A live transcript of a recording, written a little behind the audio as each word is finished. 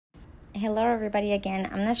Hello everybody again.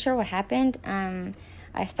 I'm not sure what happened.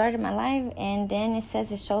 I started my live and then it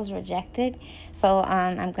says it shows rejected. So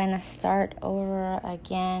I'm gonna start over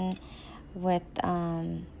again with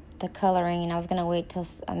the coloring, and I was gonna wait till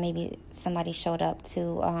maybe somebody showed up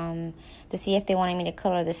to see if they wanted me to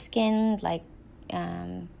color the skin like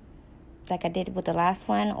I did with the last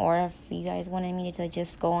one, or if you guys wanted me to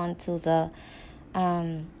just go onto the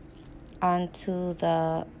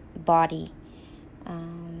body.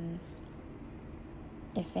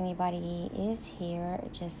 If anybody is here,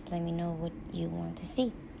 just let me know what you want to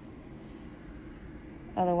see.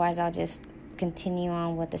 Otherwise, I'll just continue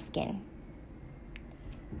on with the skin.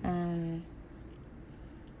 And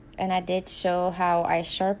I did show how I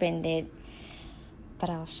sharpened it, but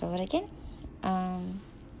I'll show it again.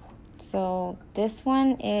 So this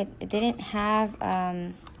one, it didn't have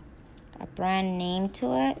a brand name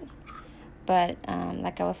to it, but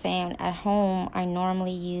like I was saying, at home, I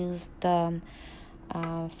normally use the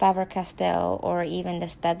Faber-Castell or even the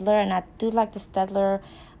Staedtler, and I do like the Staedtler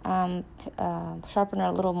sharpener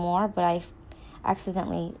a little more, but I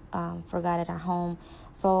accidentally forgot it at home.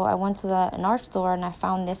 So I went to an art store and I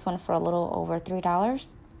found this one for a little over $3.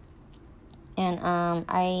 And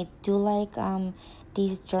I do like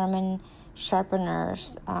these German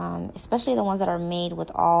sharpeners, especially the ones that are made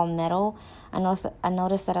with all metal. I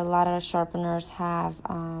noticed that a lot of sharpeners have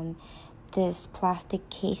this plastic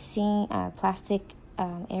casing,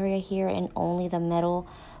 area here, and only the metal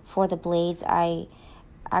for the blades. I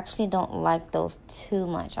actually don't like those too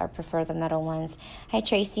much. I prefer the metal ones. Hi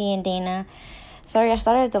Tracy and Dana. Sorry, I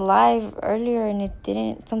started the live earlier and it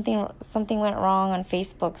didn't. Something went wrong on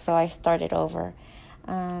Facebook, so I started over.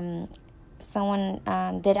 Someone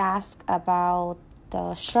did ask about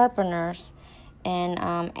the sharpeners, and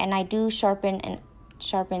I do sharpen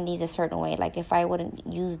these a certain way. Like if I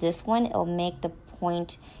wouldn't use this one, it'll make the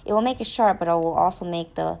point. It will make it sharp, but it will also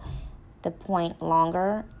make the point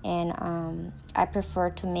longer. And I prefer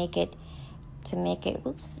to make it.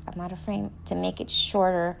 Oops, I'm out of frame. To make it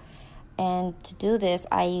shorter. And to do this,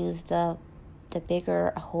 I use the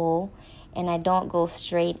bigger hole, and I don't go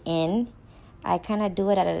straight in. I kind of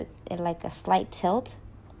do it at a slight tilt.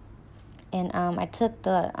 And I took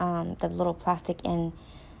the little plastic and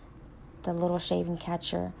the little shaving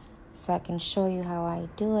catcher so I can show you how I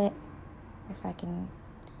do it, if I can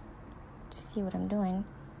see what I'm doing.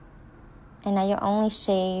 And now you only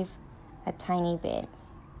shave a tiny bit,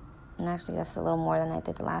 and actually that's a little more than I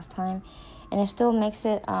did the last time, and it still makes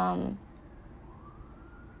it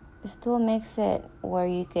where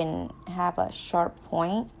you can have a sharp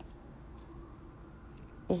point.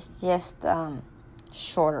 It's just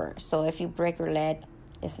shorter, so if you break your leg,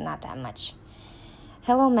 it's not that much.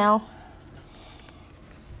 Hello Mel.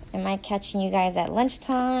 Am I catching you guys at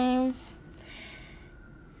lunchtime?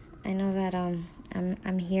 I know that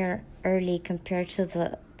I'm here early compared to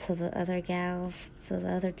the other gals, to the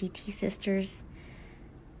other DT sisters,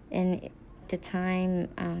 and the time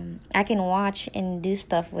I can watch and do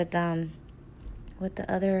stuff with the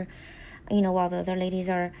other, while the other ladies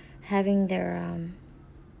are having their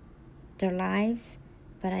lives,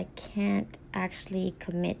 but I can't actually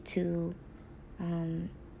commit to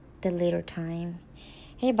the later time.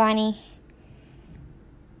 Hey Bonnie.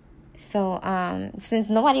 So since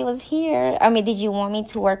nobody was here, did you want me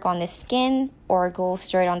to work on the skin or go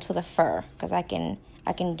straight onto the fur? Because I can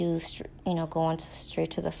do go on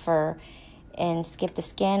straight to the fur and skip the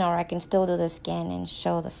skin, or I can still do the skin and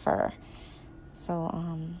show the fur. So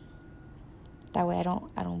that way I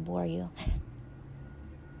don't bore you.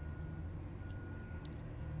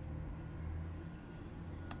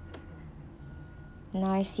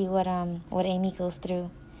 Now I see what Amy goes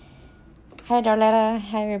through. Hi Darletta,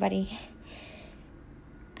 hi everybody.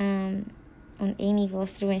 When Amy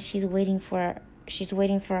goes through and she's waiting for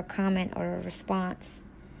a comment or a response.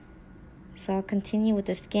 So I'll continue with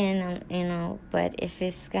the skin, but if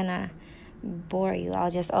it's gonna bore you, I'll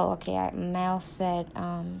just Mel said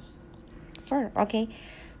fur. Okay.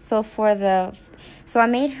 So I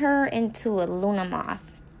made her into a Luna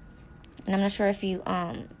moth. And I'm not sure if you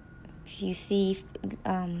see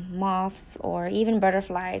moths or even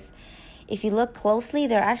butterflies. If you look closely,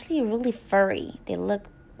 they're actually really furry. They look,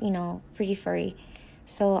 pretty furry.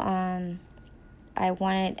 So I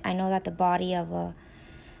know that the body of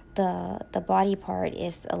the body part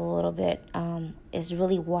is a little bit is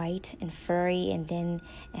really white and furry, and then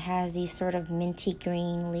it has these sort of minty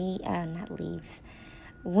green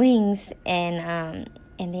wings, and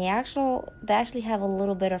they actually have a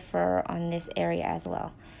little bit of fur on this area as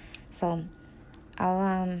well. So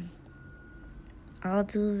I'll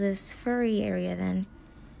do this furry area then.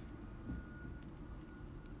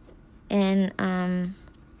 And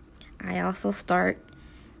I also start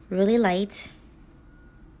really light.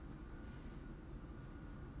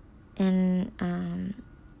 And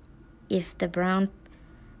if the brown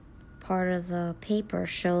part of the paper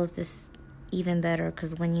shows this even better,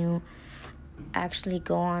 because when you actually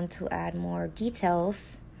go on to add more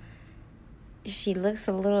details, she looks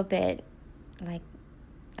a little bit like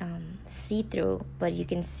see-through, but you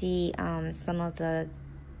can see some of the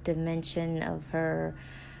dimension of her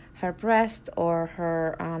breast or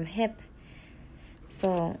her hip.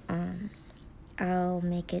 So I'll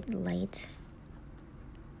make it light.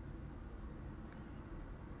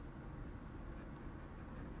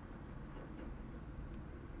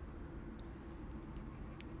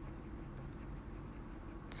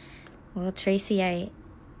 Well, Tracy, I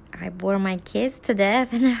bore my kids to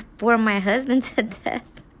death, and I bore my husband to death.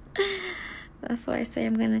 That's why I say I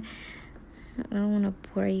don't want to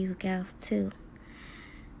bore you gals too.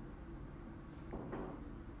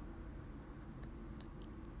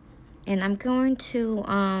 And I'm going to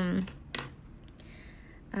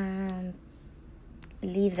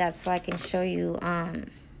leave that so I can show you a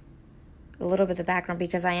little bit of the background,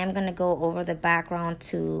 because I am going to go over the background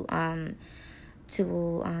to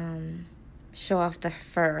show off the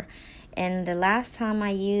fur. And the last time I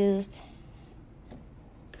used,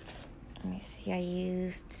 let me see, I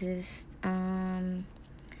used this, I'm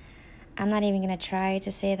not even going to try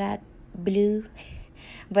to say that, blue,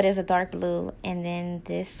 but it's a dark blue. And then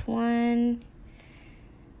this one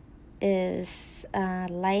is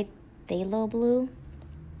light phthalo blue.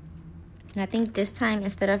 And I think this time,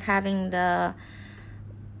 instead of having the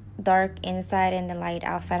dark inside and the light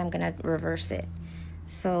outside, I'm going to reverse it.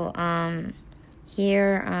 So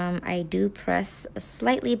here I do press a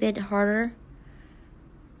slightly bit harder.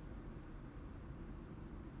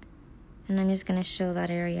 And I'm just going to show that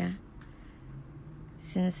area.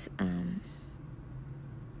 Since, and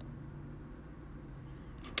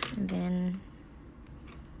then,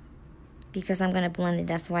 because I'm going to blend it,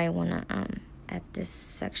 that's why I want to add this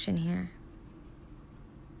section here.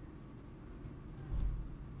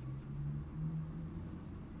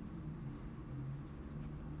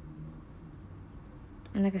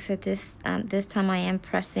 And like I said, this time I am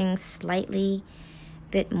pressing slightly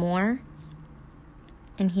bit more.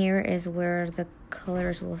 And here is where the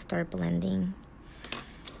colors will start blending.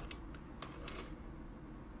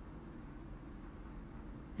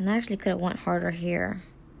 And I actually could have went harder here.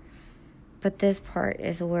 But this part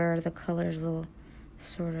is where the colors will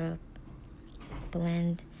sort of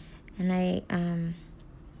blend. And I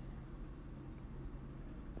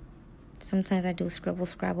sometimes I do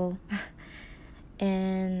scrabble.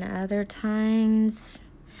 And other times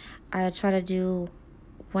I try to do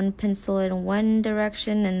one pencil in one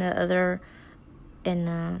direction and the other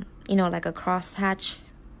in like a crosshatch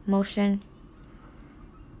motion.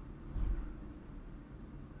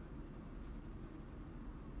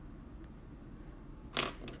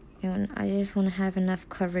 And I just want to have enough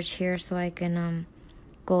coverage here so I can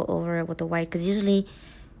go over it with the white, because usually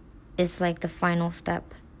it's like the final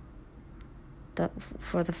step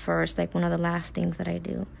for the first, like one of the last things that I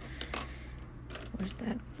do. Where's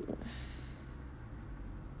that blue?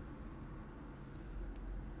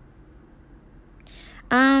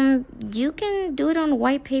 You can do it on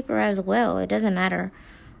white paper as well. It doesn't matter.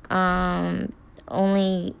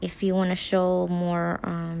 Only if you want to show more,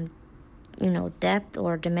 depth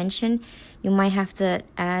or dimension, you might have to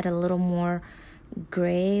add a little more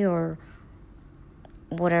gray or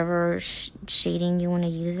whatever shading you want to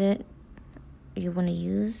use.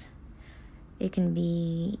 It can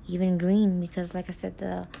be even green, because like I said,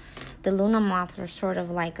 the Luna moths are sort of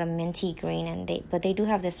like a minty green, and they do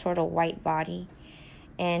have this sort of white body.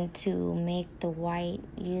 And to make the white,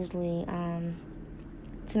 usually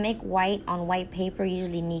to make white on white paper,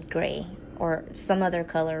 usually need gray or some other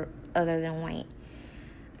color other than white.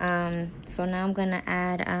 So now I'm gonna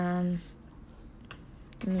add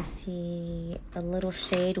let me see, a little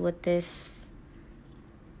shade with this.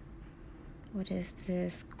 What is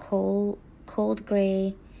this? Cold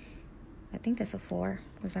gray. I think that's a 4.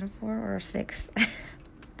 Was that a 4 or a 6?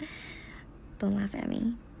 Don't laugh at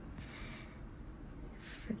me.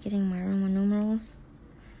 Forgetting my Roman numerals.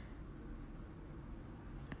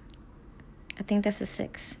 I think that's a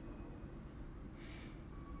 6.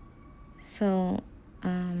 So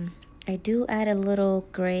I do add a little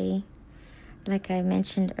gray, like I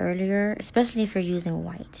mentioned earlier, especially if you're using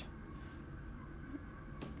white.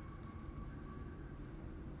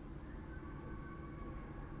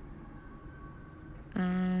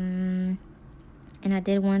 And I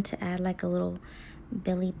did want to add like a little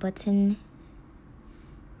belly button.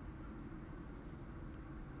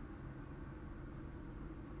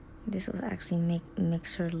 This will actually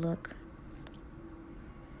makes her look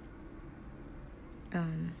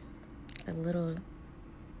a little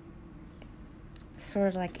sort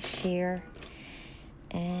of like sheer.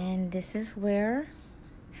 And this is where,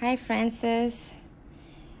 hi Francis,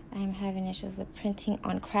 I'm having issues with printing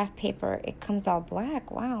on craft paper. It comes out black.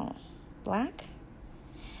 Wow, black?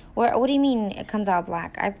 What do you mean it comes out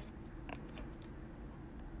black?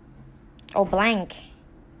 Blank.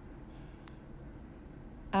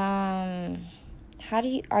 Are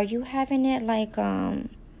you having it like on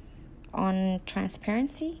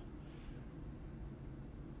transparency?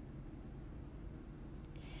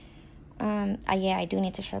 Yeah, I do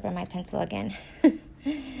need to sharpen my pencil again.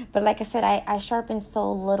 But like I said, I sharpen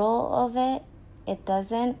so little of it, it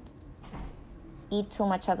doesn't eat too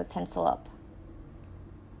much of the pencil up.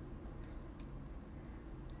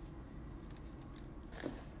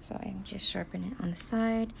 So I'm just sharpening it on the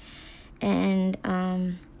side. And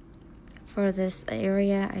for this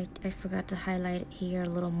area, I forgot to highlight it here a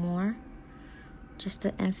little more, just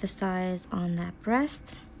to emphasize on that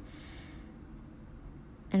breast,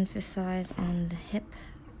 emphasize on the hip,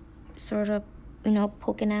 sort of,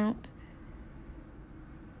 poking out.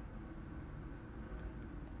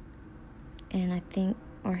 And I think,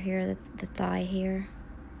 or here, the thigh here.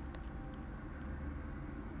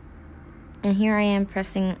 And here I am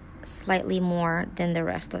pressing slightly more than the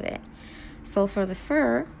rest of it. So for the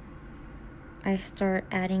fur, I start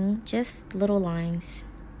adding just little lines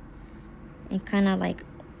and kind of like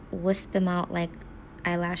wisp them out like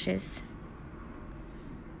eyelashes.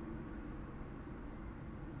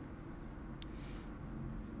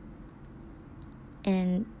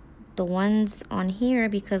 And the ones on here,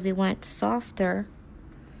 because we went softer,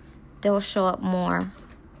 they'll show up more.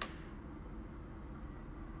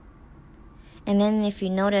 And then if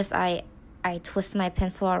you notice, I twist my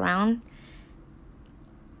pencil around,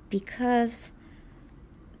 because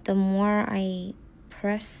the more I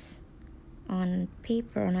press on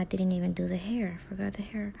paper, and I didn't even do the hair, forgot the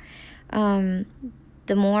hair,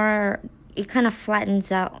 the more it kind of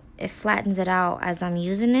flattens out. It flattens it out as I'm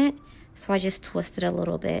using it. So I just twist it a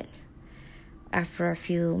little bit after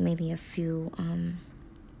maybe a few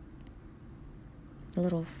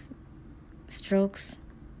little strokes.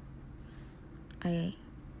 I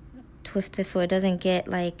twist it so it doesn't get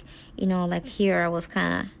like, like here I was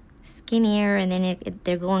kind of skinnier, and then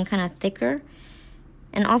they're going kind of thicker.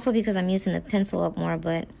 And also because I'm using the pencil up more,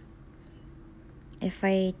 but if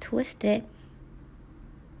I twist it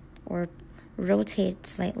or rotate it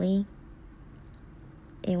slightly,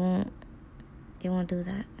 it won't do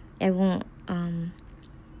that. It won't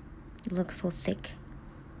look so thick.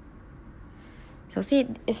 So see,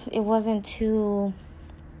 it wasn't too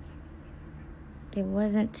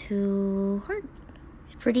hard.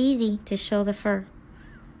 It's pretty easy to show the fur.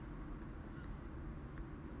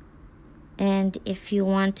 And if you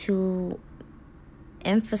want to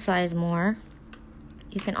emphasize more,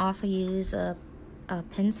 you can also use a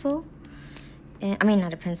pencil.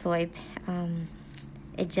 Not a pencil, a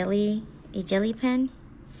jelly pen.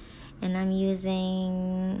 And I'm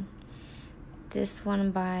using this one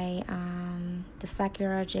by the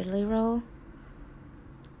Sakura Jelly Roll.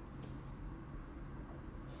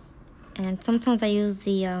 And sometimes I use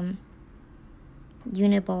the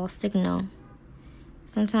Uniball Signal.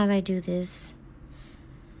 Sometimes I do this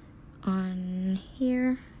on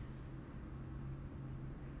here.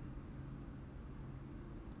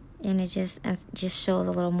 And it just shows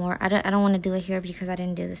a little more. I don't want to do it here because I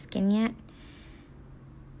didn't do the skin yet.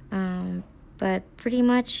 But pretty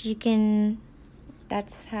much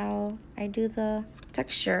that's how I do the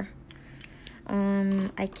texture.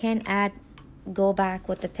 I can go back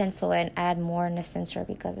with the pencil and add more in the center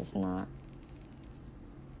because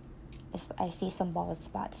I see some bald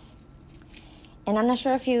spots. And I'm not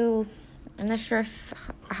sure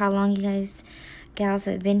how long you gals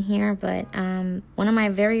have been here, but one of my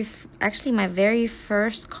very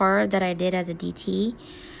first card that I did as a DT,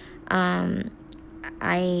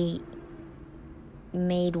 I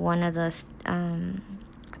made one of the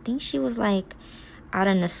I think she was like out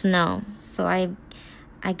in the snow, so I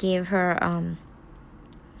gave her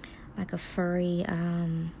like a furry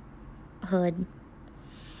hood.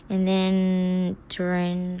 And then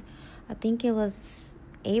during, I think it was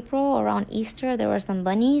April, around Easter, there were some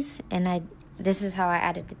bunnies, and this is how I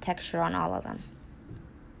added the texture on all of them.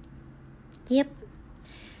 Yep.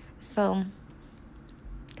 So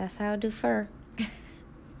that's how I do fur.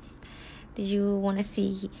 Did you want to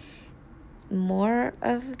see more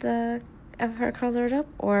of her colored up,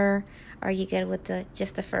 or are you good with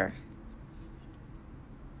just the fur?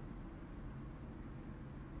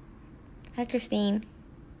 Hi, Christine.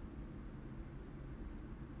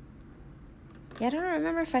 Yeah, I don't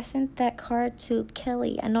remember if I sent that card to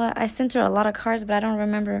Kelly. I know I sent her a lot of cards, but I don't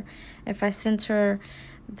remember if I sent her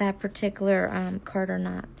that particular card or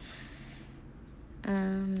not.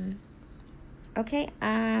 Okay,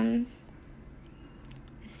 let's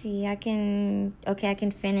see, I can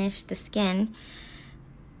finish the skin.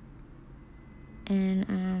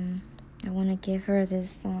 And I want to give her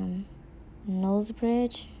this nose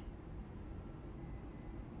bridge.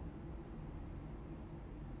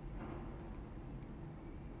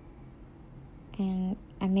 And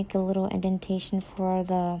I make a little indentation for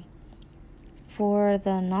the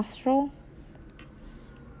nostril.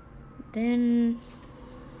 Then,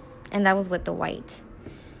 and that was with the white.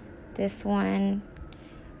 This one,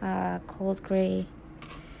 cold gray.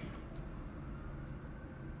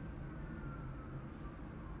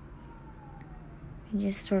 And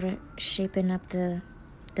just sort of shaping up the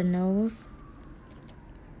nose.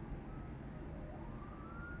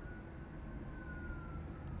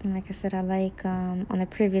 And like I said, I like, on the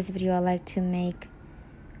previous video, I like to make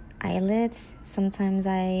eyelids. Sometimes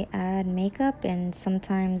I add makeup and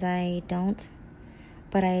sometimes I don't.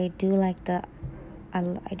 But I do like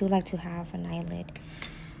I do like to have an eyelid.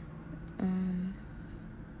 And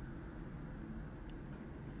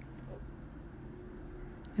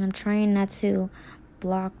I'm trying not to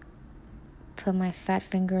put my fat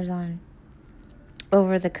fingers on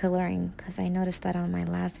over the coloring, because I noticed that on my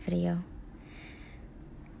last video.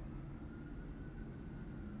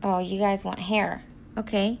 Oh, you guys want hair?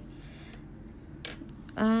 Okay.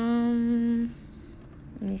 Let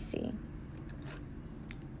me see.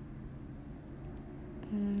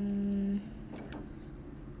 I'm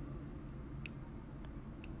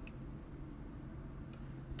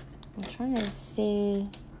trying to see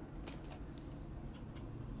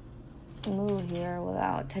move here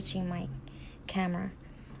without touching my camera.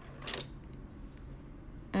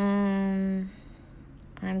 I'm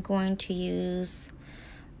going to use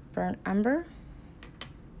burnt umber,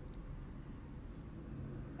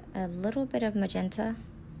 a little bit of magenta.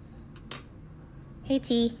 Hey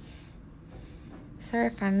T, sorry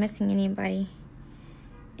if I'm missing anybody.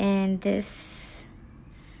 And this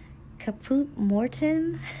caput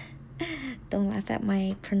mortem. Don't laugh at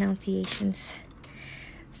my pronunciations.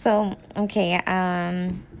 So, okay,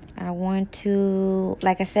 I want to,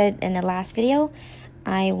 like I said in the last video,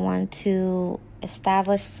 I want to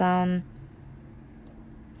establish some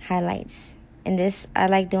highlights. And this, I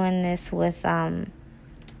like doing this with, when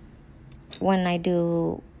I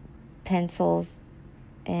do pencils.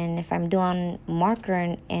 And if I'm doing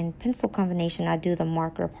marker and pencil combination, I do the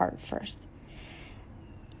marker part first.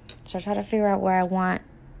 So I try to figure out where I want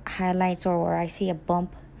highlights or where I see a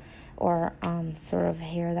bump or sort of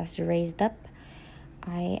hair that's raised up.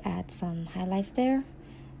 I add some highlights there.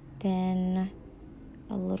 Then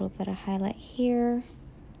a little bit of highlight here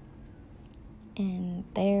and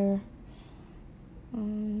there.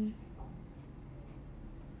 And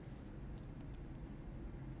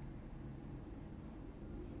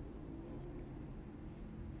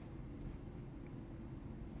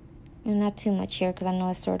not too much here because I know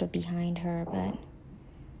it's sort of behind her, but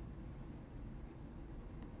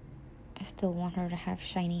I still want her to have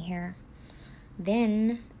shiny hair.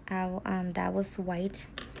 Then I'll that was white.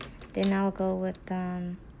 Then I'll go with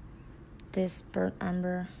this burnt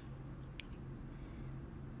umber.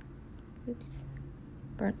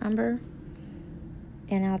 Burnt umber.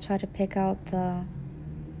 And I'll try to pick out the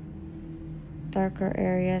darker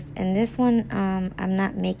areas. And this one, I'm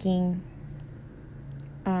not making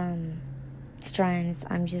strands.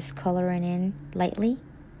 I'm just coloring in lightly.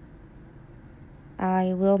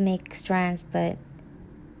 I will make strands, but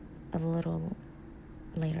a little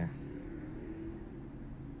later.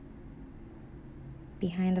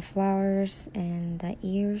 Behind the flowers and the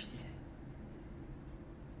ears.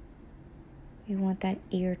 You want that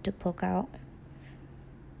ear to poke out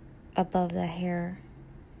above the hair.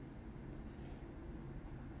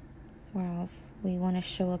 Where else? We want to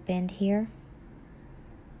show a bend here.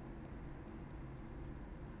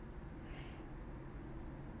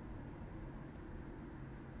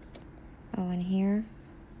 Oh, and here.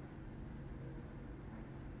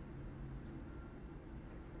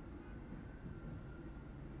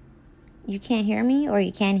 You can't hear me, or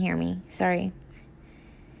you can hear me? Sorry.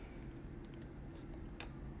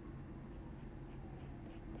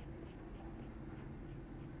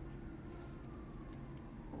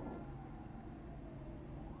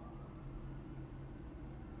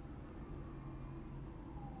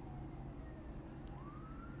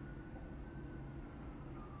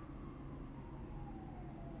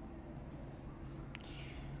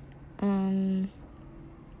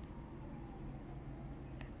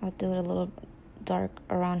 I'll do it a little dark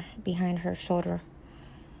around behind her shoulder.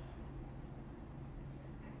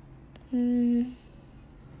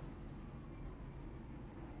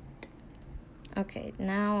 Okay,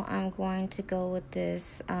 now I'm going to go with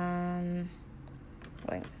this,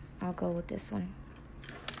 wait, I'll go with this one.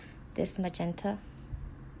 This magenta.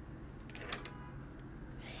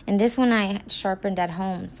 And this one I sharpened at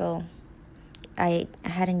home, so I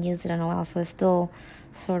hadn't used it in a while, so it's still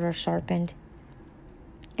sort of sharpened.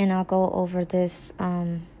 And I'll go over this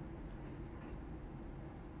burnt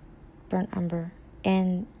umber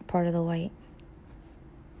and part of the white.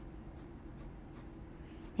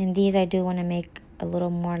 And these I do want to make a little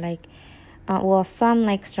more like, well, some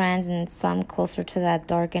like strands and some closer to that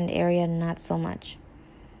darkened area, not so much.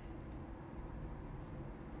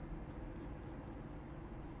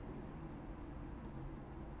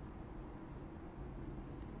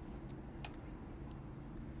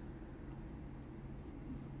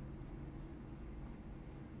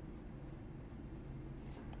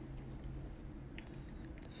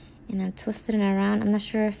 And I'm twisting it around. I'm not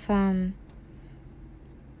sure if some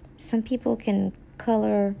people can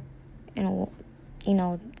color,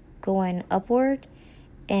 going upward.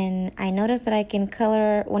 And I noticed that I can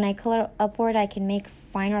color, when I color upward, I can make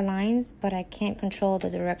finer lines, but I can't control the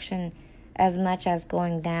direction as much as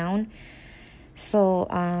going down. So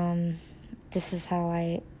this is how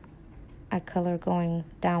I color going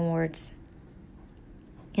downwards.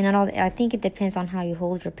 And I think it depends on how you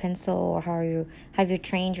hold your pencil or how you have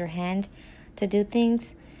trained your hand to do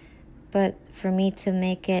things. But for me to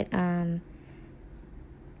make it in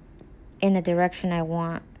the direction I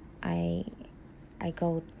want, I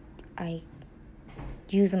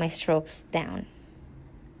use my strokes down.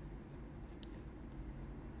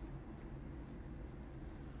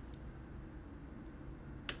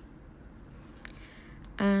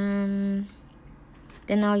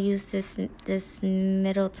 Then I'll use this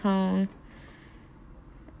middle tone,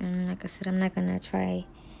 and like I said, I'm not gonna try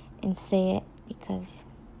and say it because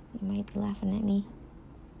you might be laughing at me.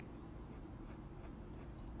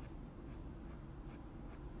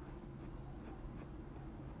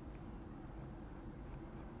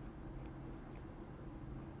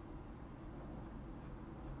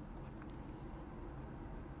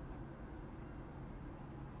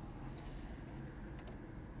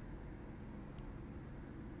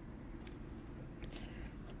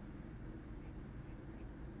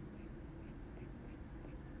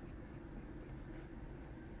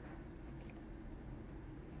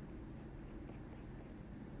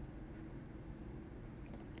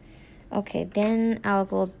 Okay, then I'll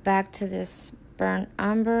go back to this burnt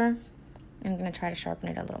umber. I'm going to try to sharpen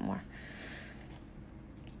it a little more.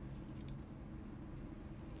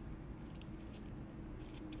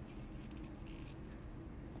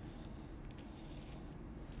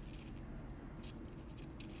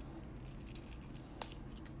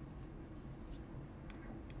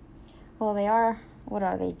 Well, they are, what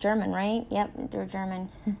are they, German, right? Yep, they're German.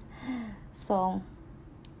 So,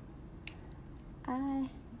 I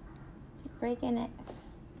breaking it.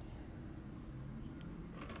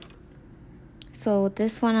 So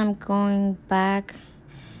this one I'm going back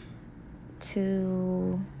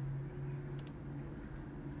to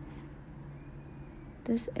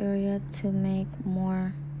this area to make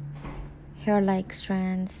more hair-like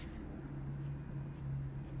strands.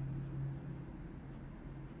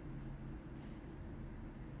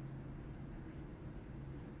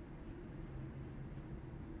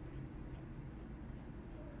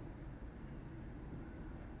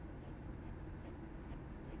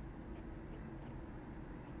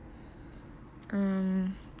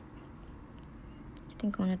 I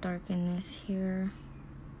think I want to darken this here.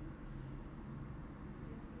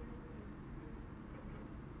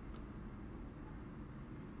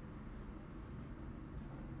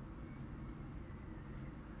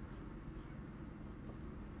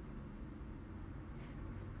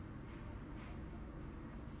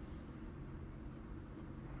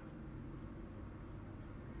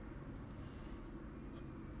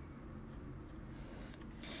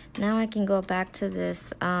 Now I can go back to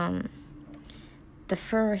this, the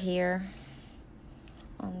fur here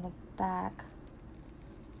on the back.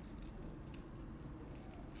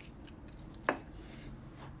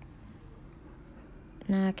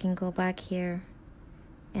 Now I can go back here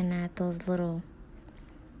and add those little,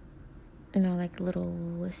 like little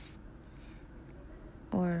wisps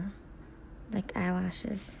or like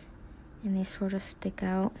eyelashes, and they sort of stick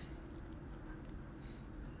out.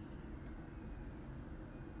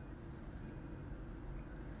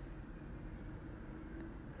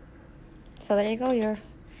 So there you go,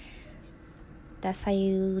 that's how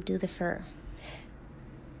you do the fur.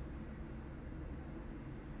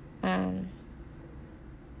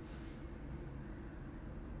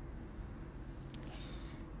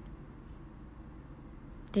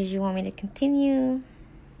 Did you want me to continue?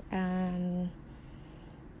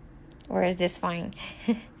 Or is this fine?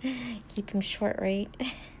 Keep them short, right?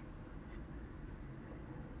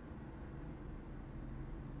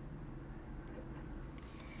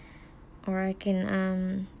 Or I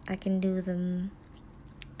can do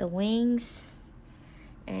the wings.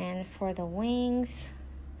 And for the wings,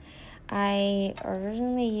 I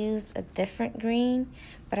originally used a different green,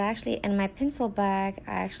 but actually in my pencil bag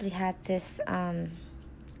I actually had this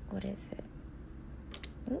what is it?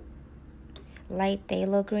 Oop. Light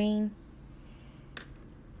phthalo green.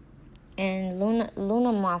 And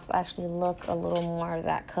Luna moths actually look a little more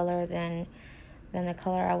that color than the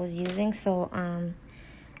color I was using. So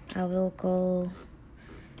I will go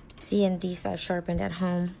see, and these are sharpened at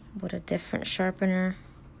home with a different sharpener.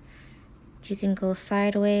 You can go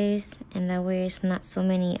sideways, and that way it's not so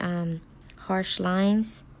many harsh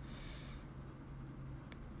lines,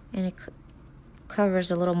 and it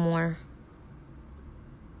covers a little more.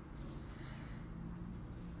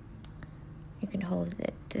 You can hold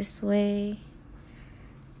it this way.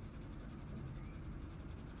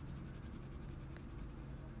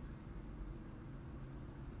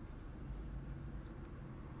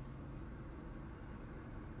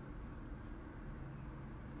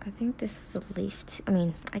 I think this was a leaf.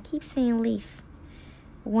 I keep saying leaf.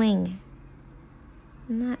 Wing.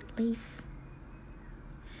 Not leaf.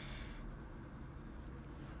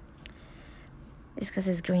 It's because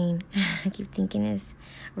it's green. I keep thinking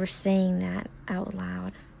we're saying that out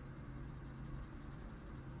loud.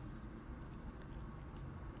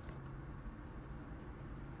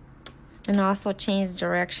 And also change the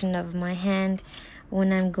direction of my hand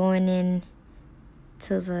when I'm going in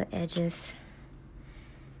to the edges.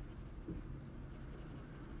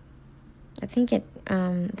 I think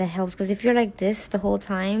that helps, because if you're like this the whole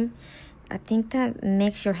time, I think that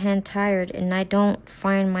makes your hand tired, and I don't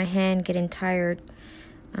find my hand getting tired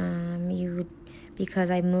because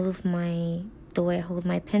I move the way I hold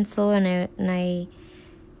my pencil, and I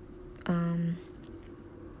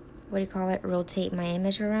what do you call it, rotate my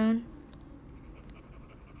image around.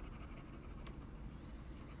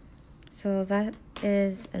 So that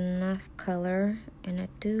is enough color, and I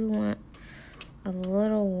do want a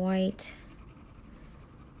little white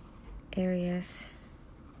areas.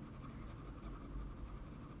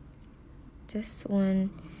 This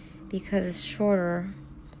one, because it's shorter,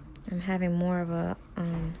 I'm having more of a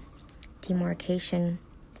demarcation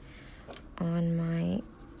on my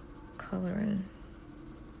coloring.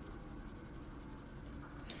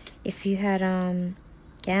 If you had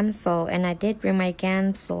Gamsol, and I did bring my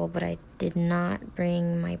Gamsol, but I did not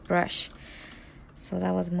bring my brush, so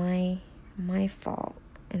that was my fault.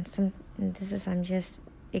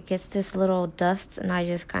 It gets this little dust, and I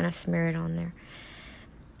just kind of smear it on there.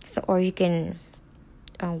 So, or you can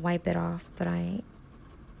wipe it off, but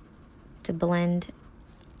to blend,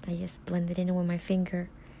 I just blend it in with my finger.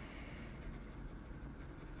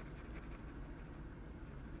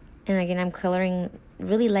 And again, I'm coloring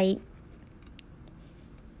really light.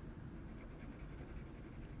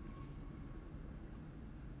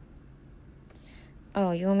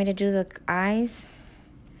 Oh, you want me to do the eyes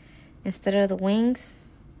instead of the wings?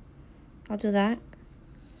 I'll do that.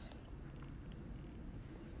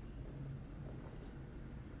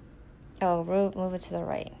 Oh, move it to the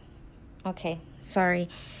right. Okay, sorry.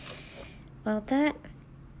 Well, that...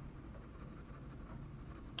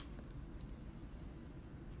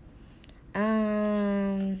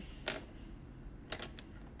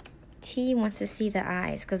 T wants to see the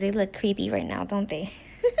eyes because they look creepy right now, don't they?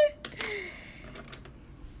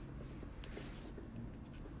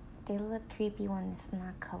 They look creepy when it's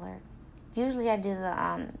not colored. Usually I do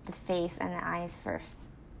the face and the eyes first.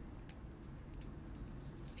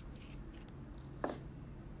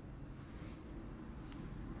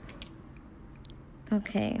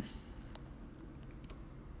 Okay.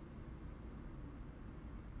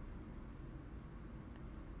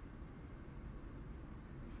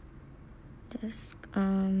 Just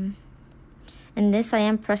and this I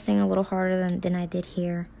am pressing a little harder than I did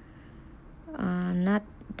here.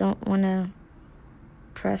 Don't want to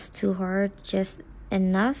press too hard, just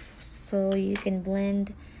enough so you can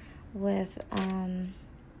blend with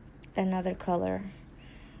another color.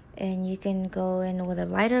 And you can go in with a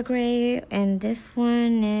lighter gray, and this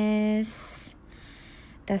one is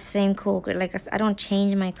that same cool gray. Like I don't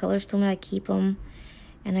change my colors too much, I keep them,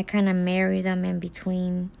 and I kind of marry them in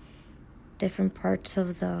between different parts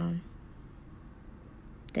of the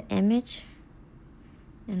image.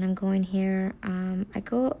 And I'm going here, I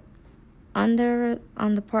go under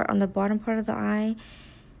on the bottom part of the eye,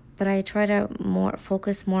 but I try to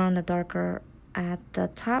focus more on the darker at the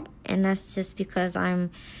top, and that's just because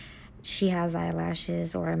she has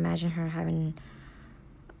eyelashes, or I imagine her having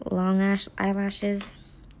long eyelashes,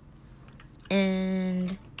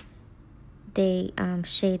 and they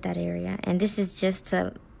shade that area, and this is just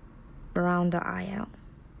to round the eye out.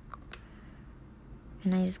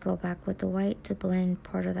 And I just go back with the white to blend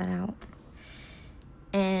part of that out.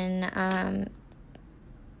 And I'm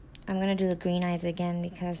gonna do the green eyes again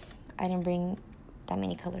because I didn't bring that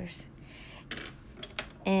many colors.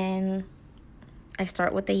 And I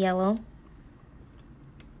start with the yellow.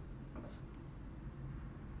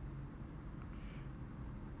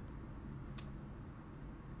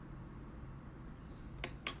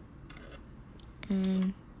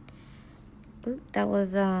 And that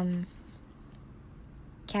was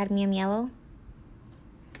cadmium yellow.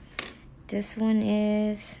 This one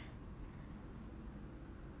is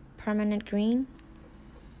permanent green.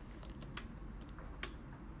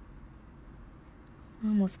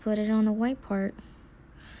 Almost put it on the white part,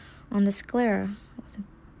 on the sclera.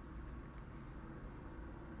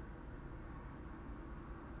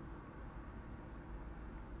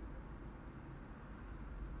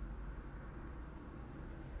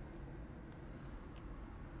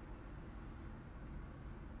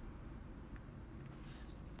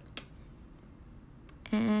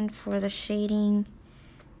 And for the shading,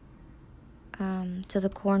 to the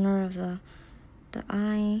corner of the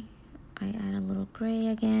eye, I add a little gray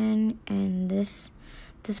again, and this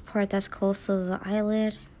part that's close to the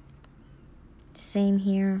eyelid, same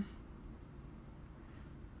here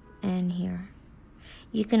and here.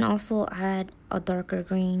 You can also add a darker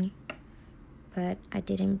green, but I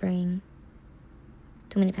didn't bring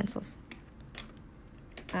too many pencils.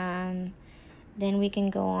 Then we can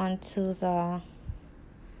go on to the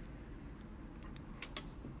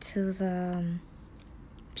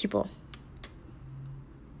pupil.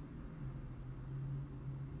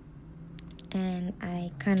 And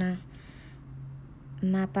I kind of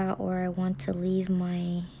map out where I want to leave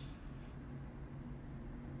my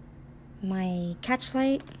catch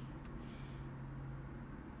light.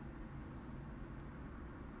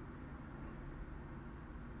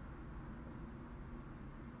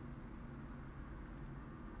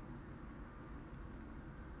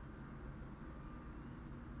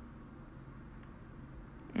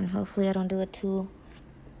 And hopefully I don't do it too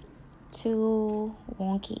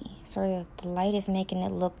wonky. Sorry, the light is making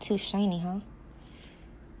it look too shiny, huh?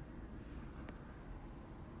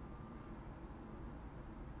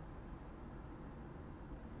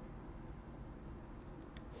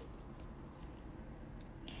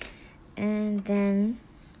 And then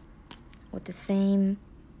with the same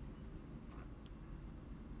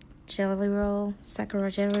jelly roll,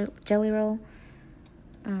 Sakura jelly roll,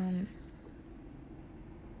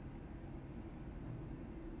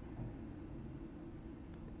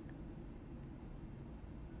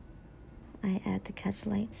 I add the catch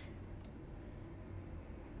lights.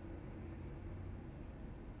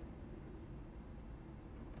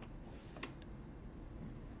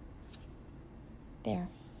 There.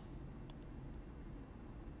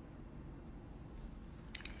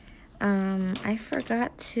 I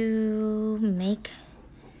forgot to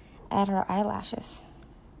add her eyelashes.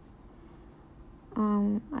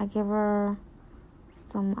 I give her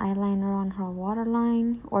some eyeliner on her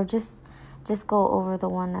waterline, or just go over the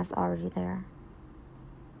one that's already there.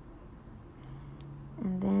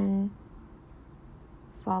 And then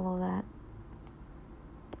follow that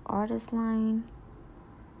artist line.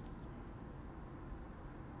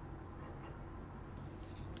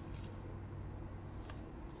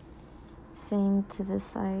 Same to this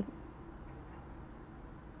side.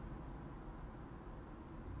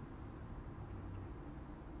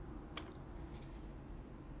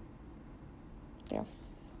 There.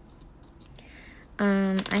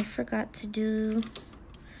 I forgot to do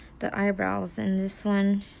the eyebrows in this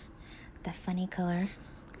one, the funny color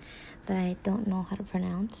that I don't know how to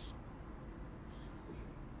pronounce.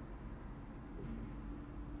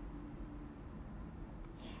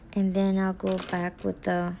 And then I'll go back with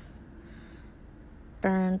the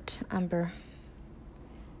burnt umber.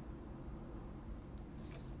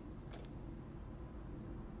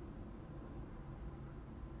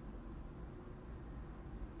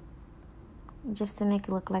 Just to make it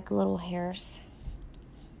look like little hairs.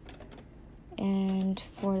 And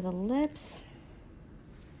for the lips,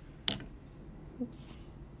 oops.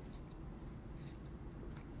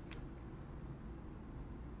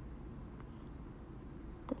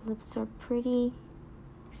 The lips are pretty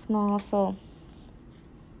small, so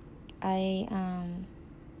I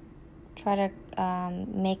try to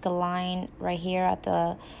make a line right here at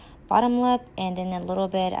the bottom lip, and then a little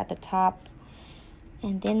bit at the top.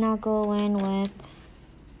 And then I'll go in with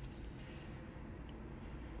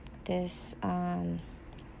this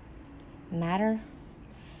matter.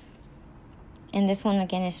 And this one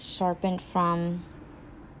again is sharpened from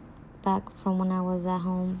back from when I was at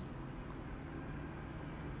home.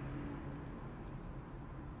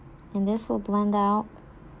 And this will blend out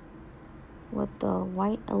with the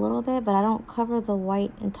white a little bit, but I don't cover the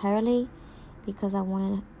white entirely because I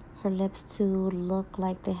wanted her lips to look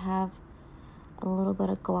like they have a little bit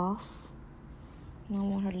of gloss. You know, I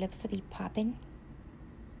want her lips to be popping.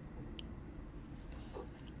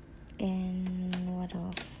 And what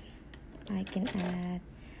else? I can add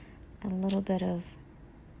a little bit of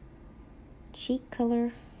cheek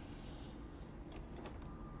color.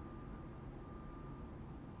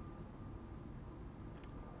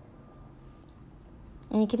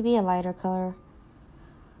 And it could be a lighter color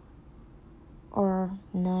or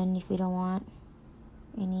none if you don't want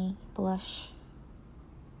any blush.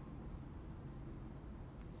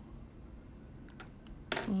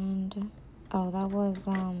 And oh, that was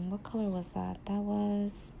what color was that? That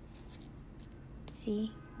was,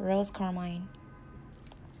 see, rose carmine.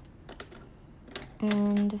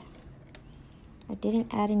 And I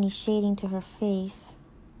didn't add any shading to her face.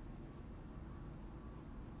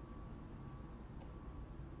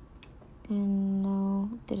 And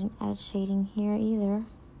no, didn't add shading here either.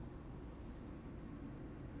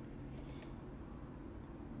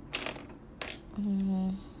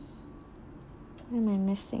 What am I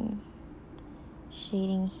missing?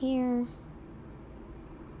 Shading here.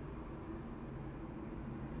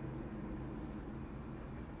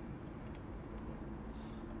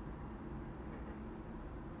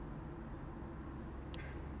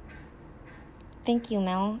 Thank you,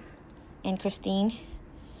 Mel and Christine.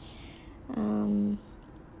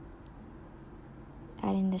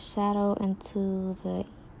 Adding the shadow into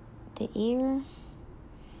the ear,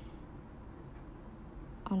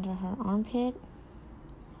 under her armpit.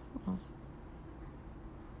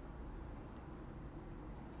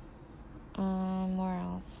 Where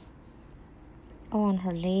else? Oh, on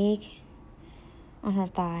her leg, on her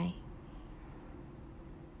thigh.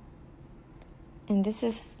 And this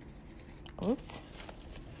is, oops,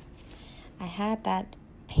 I had that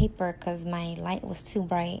paper because my light was too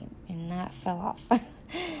bright and that fell off.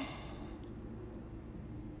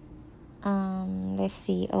 Let's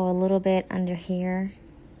see. Oh, a little bit under here.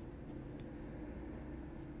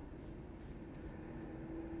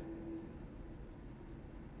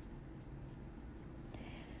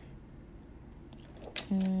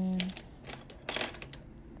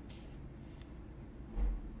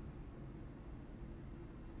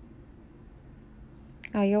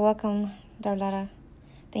 Oh, you're welcome, Darletta.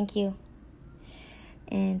 Thank you.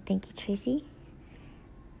 And thank you, Tracy.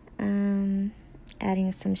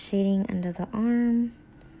 Adding some shading under the arm.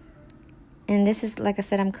 And this is, like I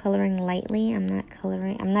said, I'm coloring lightly. I'm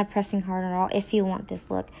not pressing hard at all if you want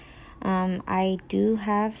this look. I do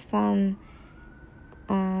have some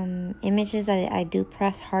images that I do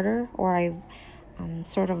press harder, or I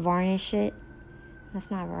sort of varnish it.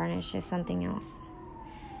 That's not varnish, it's something else.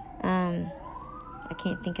 I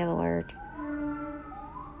can't think of the word.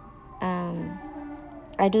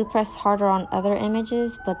 I do press harder on other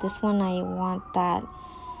images, but this one I want that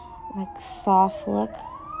like soft look,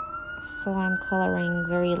 so I'm coloring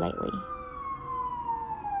very lightly.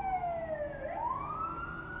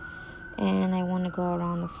 And I want to go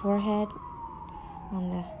around the forehead, on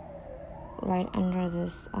the right under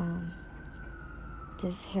this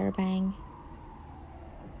this hairbang.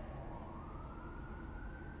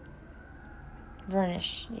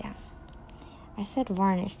 Varnish, yeah. I said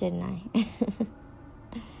varnish, didn't I?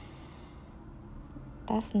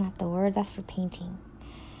 That's not the word, that's for painting.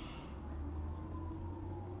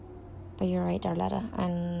 But you're right, Darletta.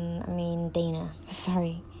 Dana.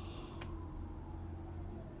 Sorry.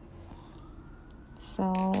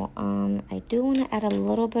 So, I do want to add a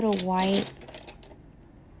little bit of white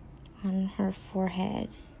on her forehead.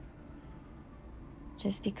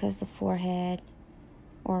 Just because the forehead,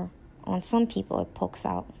 or on some people, it pokes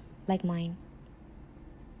out, like mine.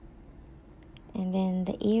 And then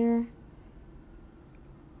the ear.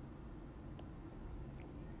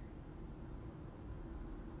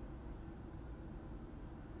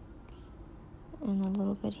 And a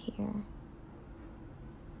little bit here.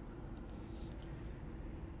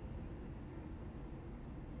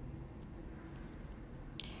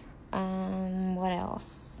 What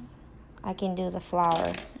else? I can do the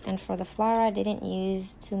flower. And for the flower, I didn't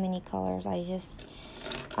use too many colors. I just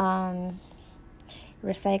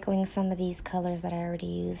recycling some of these colors that I already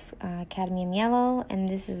used. Cadmium yellow, and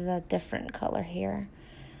this is a different color here.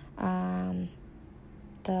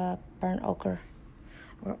 The burnt ochre.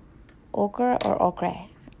 Or ochre or ochre.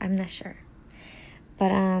 I'm not sure.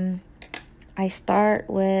 But I start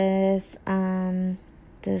with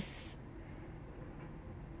this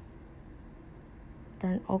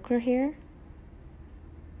burnt ochre here.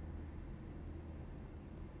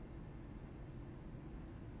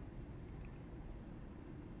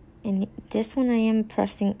 And this one I am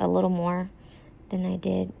pressing a little more than I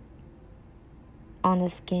did on the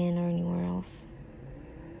skin or anywhere else.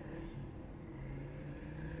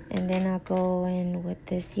 And then I'll go in with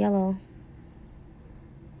this yellow.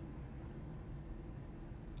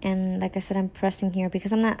 And like I said, I'm pressing here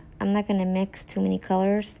because I'm not gonna mix too many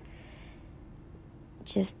colors.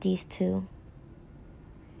 Just these two.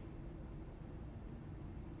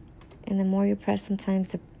 And the more you press,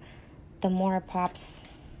 sometimes the more it pops.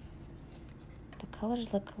 The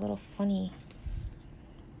colors look a little funny.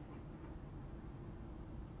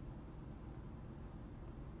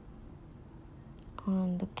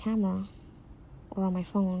 On the camera or on my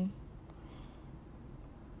phone.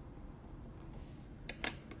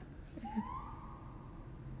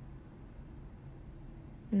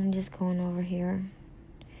 And I'm just going over here.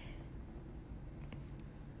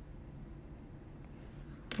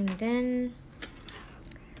 And then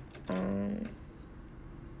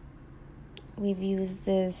we've used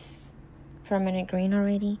this permanent green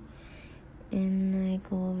already. And I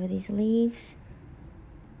go over these leaves.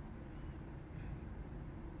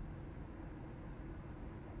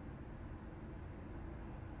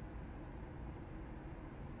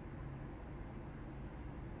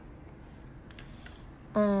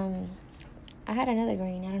 I had another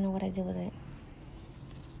green. I don't know what I did with it.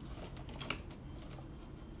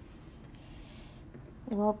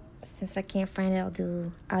 Well, since I can't find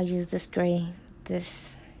it, I'll use this gray,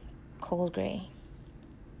 this cold gray.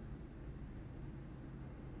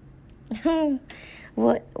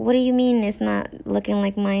 What do you mean it's not looking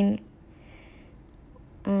like mine?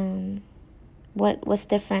 What's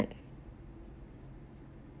different?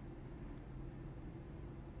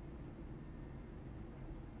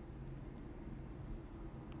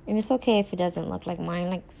 And it's okay if it doesn't look like mine.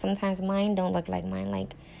 Like, sometimes mine don't look like mine.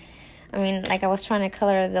 Like, I was trying to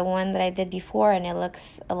color the one that I did before, and it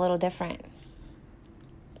looks a little different.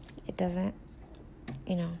 It doesn't,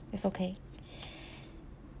 it's okay.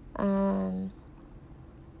 I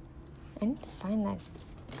need to find that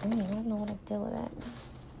green. I don't know what I did with it.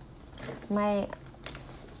 My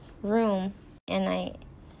room, and I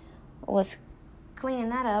was cleaning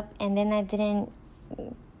that up, and then I didn't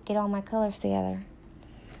get all my colors together.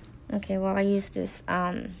 Okay, well, I'll use this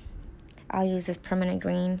permanent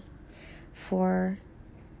green for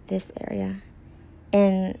this area.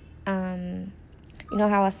 And you know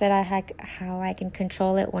how I said how I can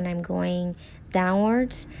control it when I'm going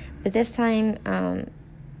downwards, but this time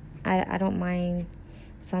I don't mind,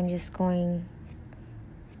 so I'm just going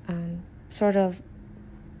sort of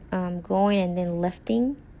going and then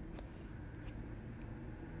lifting,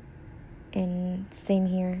 and same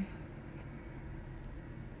here.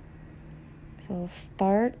 So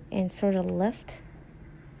start and sort of lift.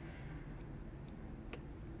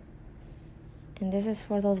 And this is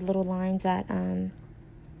for those little lines that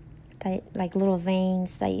like little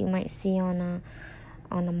veins that you might see on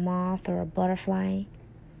a moth or a butterfly.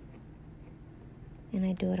 And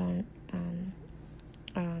I do it on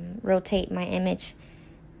rotate my image.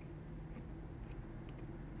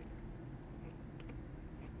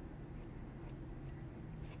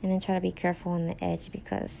 And then try to be careful on the edge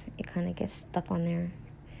because it kind of gets stuck on there,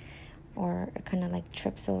 or it kind of like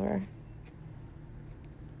trips over.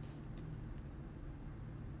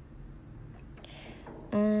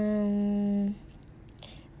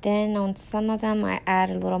 Then on some of them I add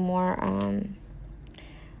a little more, I don't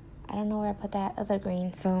know where I put that other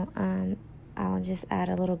green, so I'll just add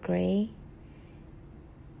a little gray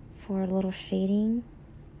for a little shading.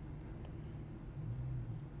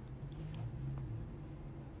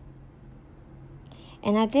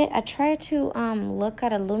 And I tried to look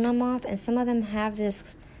at a Luna moth, and some of them have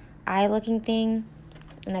this eye looking thing,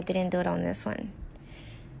 and I didn't do it on this one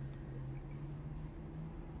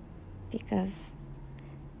because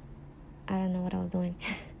I don't know what I was doing.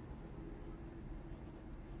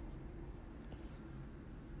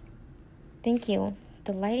 Thank you.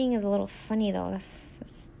 The lighting is a little funny though.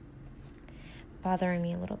 That's bothering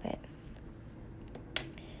me a little bit.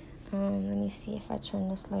 Let me see if I turn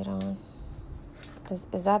this light on.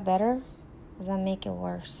 Is that better? Or does that make it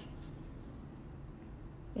worse?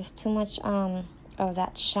 It's too much of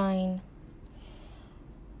that shine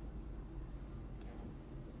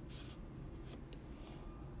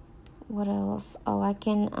What else? Oh, I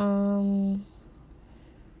can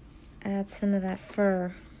add some of that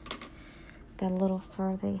fur. That little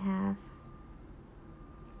fur they have.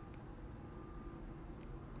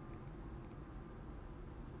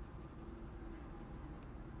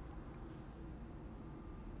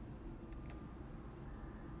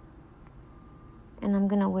 And I'm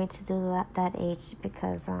gonna wait to do that age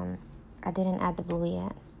because I didn't add the blue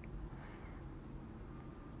yet.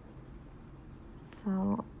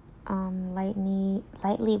 So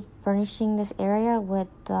lightly burnishing this area with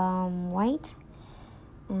white,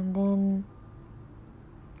 and then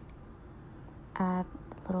add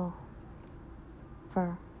a little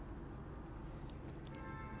fur.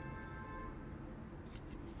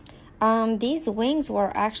 These wings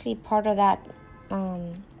were actually part of that.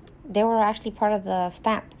 They were actually part of the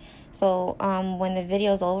stamp. So when the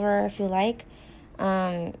video's over, if you like,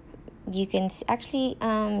 you can actually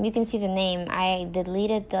you can see the name. I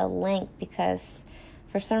deleted the link because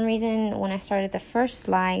for some reason when I started the first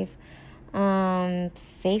live,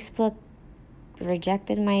 Facebook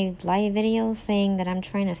rejected my live video saying that I'm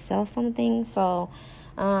trying to sell something. So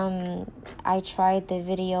I tried the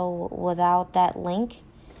video without that link,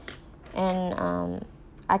 and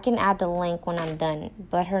I can add the link when I'm done.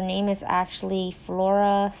 But her name is actually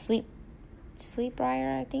Flora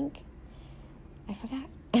Sweetbrier, I think. I forgot.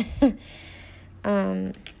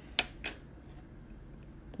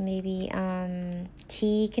 Maybe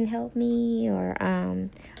T can help me, or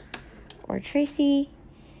Tracy.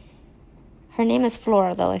 Her name is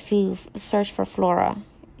Flora, though, if you search for Flora.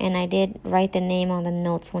 And I did write the name on the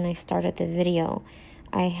notes when I started the video.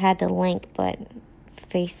 I had the link, but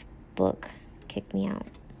Facebook kicked me out.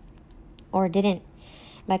 Or didn't.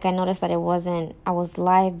 Like, I noticed that I was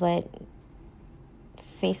live, but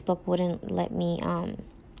Facebook wouldn't let me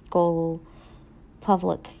go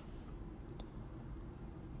public.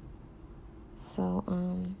 So,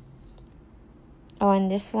 oh, and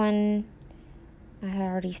this one, I had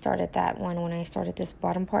already started that one when I started this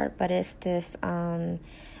bottom part, but it's this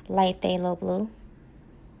light phthalo blue.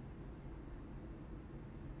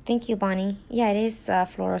 Thank you, Bonnie. Yeah, it is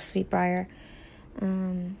Flora Sweetbrier.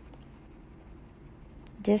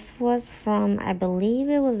 This was from, I believe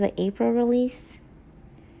it was the April release.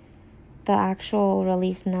 The actual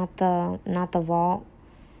release, not the vault.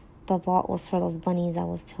 The vault was for those bunnies I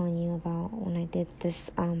was telling you about when I did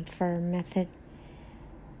this fur method.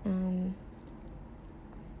 And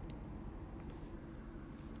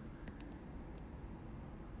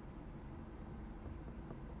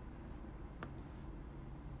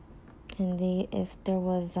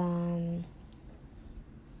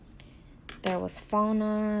there was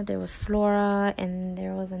Fauna, there was Flora, and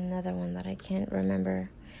there was another one that I can't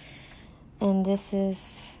remember. And this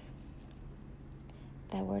is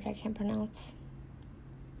that word I can't pronounce.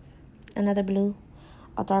 Another blue,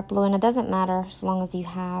 a dark blue, and it doesn't matter as long as you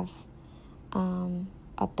have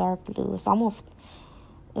a dark blue. It almost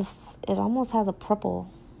has a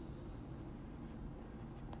purple.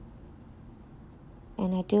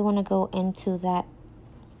 And I do want to go into that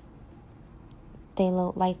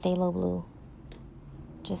light phthalo blue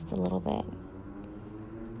just a little bit,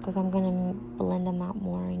 because I'm going to blend them out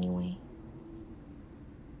more anyway.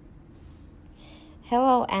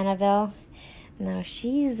 Hello, Annabelle. Now,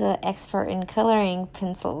 she's an expert in coloring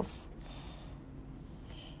pencils.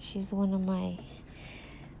 She's one of my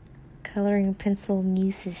coloring pencil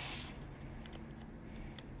muses.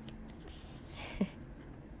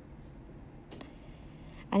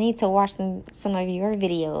 I need to watch some of your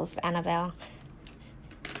videos, Annabelle.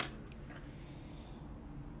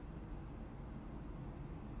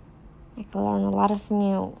 I can learn a lot from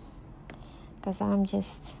you, because I'm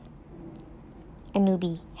just a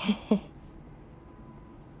newbie.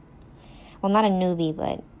 Well, not a newbie,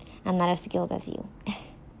 but I'm not as skilled as you.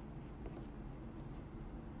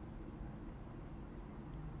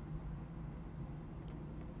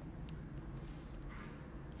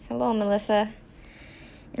 Hello, Melissa.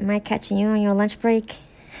 Am I catching you on your lunch break?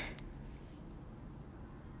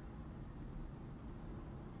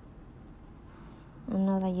 I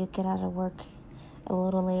know that you get out of work a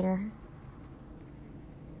little later.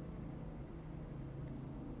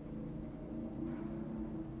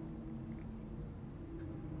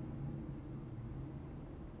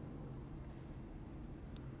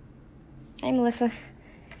 Hi, Melissa.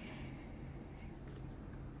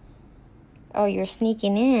 Oh, you're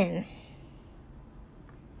sneaking in.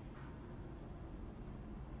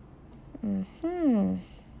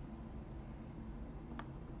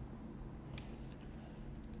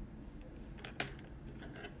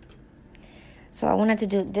 So I wanted to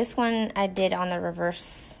do this one. I did on the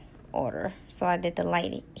reverse order. So I did the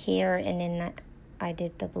light here, and then I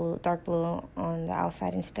did the blue, dark blue on the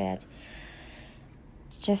outside instead.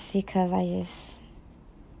 Just because I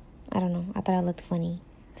don't know, I thought it looked funny.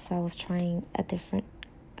 So I was trying a different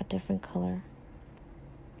color.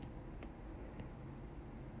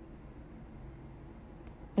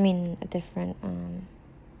 I mean, a different,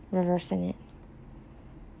 reversing it.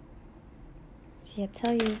 See, I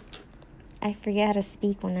tell you, I forget how to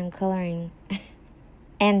speak when I'm coloring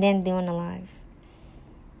and then doing a live.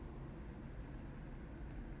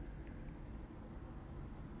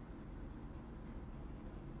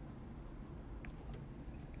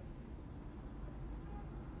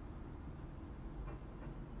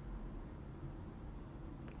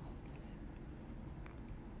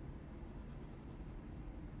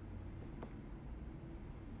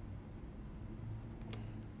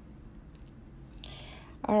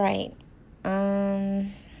 All right.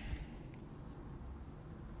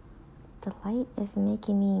 The light is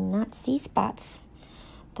making me not see spots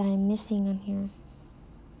that I'm missing on here.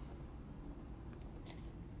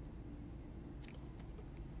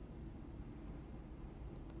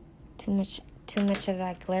 Too much of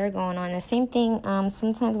that glare going on. The same thing,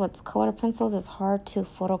 sometimes with color pencils, it's hard to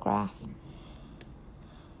photograph.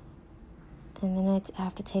 And then I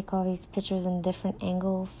have to take all these pictures in different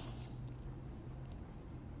angles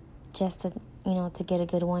just to, to get a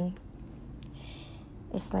good one.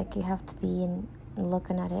 It's like you have to be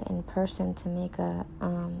looking at it in person to make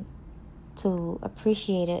to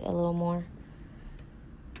appreciate it a little more.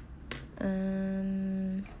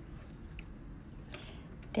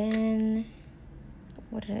 Then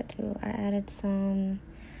what did I do? I added some,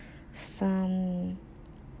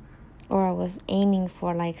 or I was aiming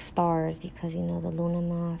for like stars because the Luna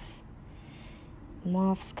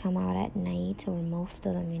moths come out at night, or most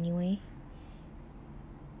of them anyway.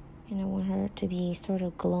 And I want her to be sort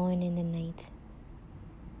of glowing in the night.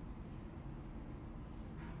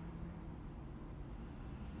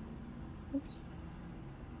 Oops.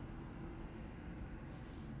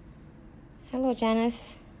 Hello,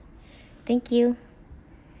 Janice. Thank you.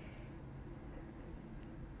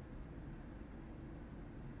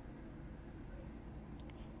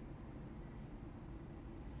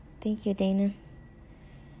 Thank you, Dana.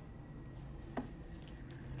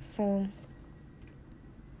 So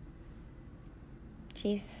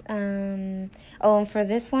she's and for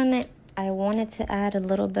this one I wanted to add a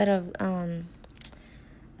little bit of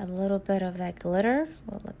that glitter.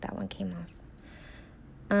 Well, look, that one came off.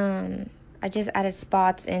 I just added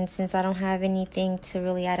spots, and since I don't have anything to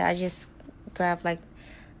really add, I just grabbed like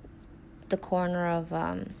the corner of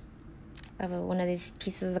one of these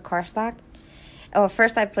pieces of the cardstock. Oh,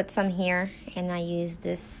 first I put some here, and I used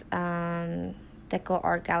this Deco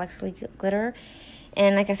Art Galaxy glitter.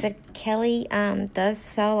 And like I said, Kelly does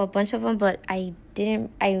sell a bunch of them, but I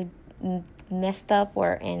messed up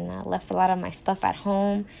and left a lot of my stuff at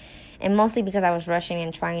home, and mostly because I was rushing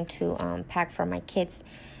and trying to pack for my kids.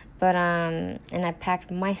 But and I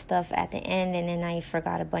packed my stuff at the end, and then I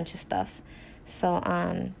forgot a bunch of stuff. So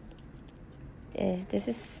this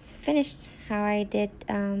is finished how I did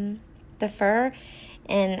the fur.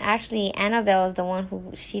 And actually Annabelle is the one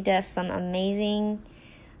who she does some amazing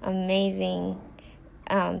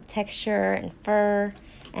texture and fur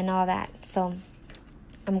and all that. So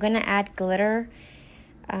I'm gonna add glitter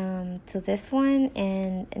to this one,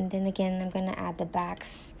 and then again I'm gonna add the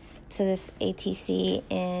backs to this ATC,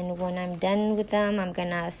 and when I'm done with them I'm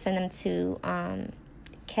gonna send them to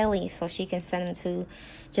Kelly so she can send them to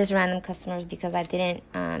just random customers, because I didn't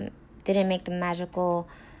make the magical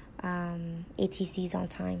ATCs on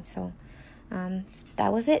time. So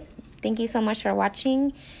that was it. Thank you so much for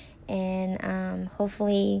watching, and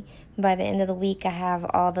hopefully by the end of the week I have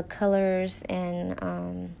all the colors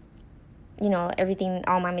and everything,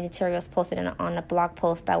 all my materials posted on a blog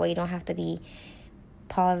post. That way you don't have to be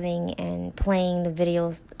pausing and playing the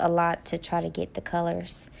videos a lot to try to get the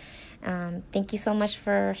colors. Thank you so much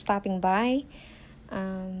for stopping by,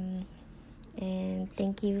 and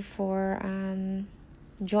thank you for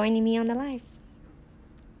joining me on the live.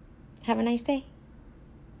 Have a nice day.